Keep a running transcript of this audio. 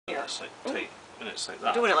so tight when it's like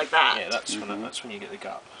that. Doing it like that. Yeah, that's when you get the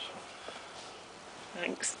gap. So.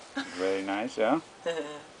 Thanks. Very nice, yeah.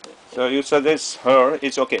 So you suggest her,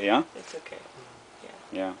 it's okay, yeah? It's okay.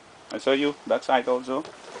 Yeah. I saw you that side also.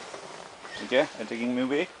 Okay, I'm taking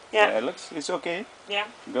maybe. Yeah. It's okay. Yeah.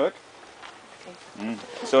 Good. Okay.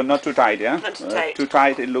 So not too tight, yeah? Not too tight. Too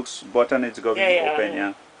tight, it looks button is going open, yeah.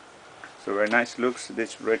 yeah. So very nice looks,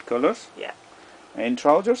 this red colors. Yeah. And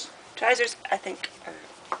trousers? Trousers, I think,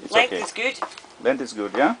 It's length okay. is good. Length is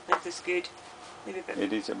good, yeah? Length is good. Maybe a bit.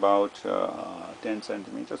 It is about 10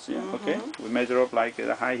 centimeters, yeah, okay. We measure up like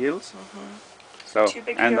the high heels. So, Too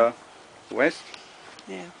big and here. the waist,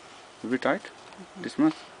 Yeah. will be tight, this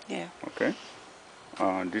much, Yeah. okay.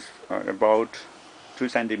 This about 2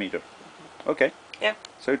 centimeters, okay. Yeah.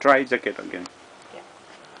 So try jacket again.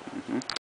 Yeah.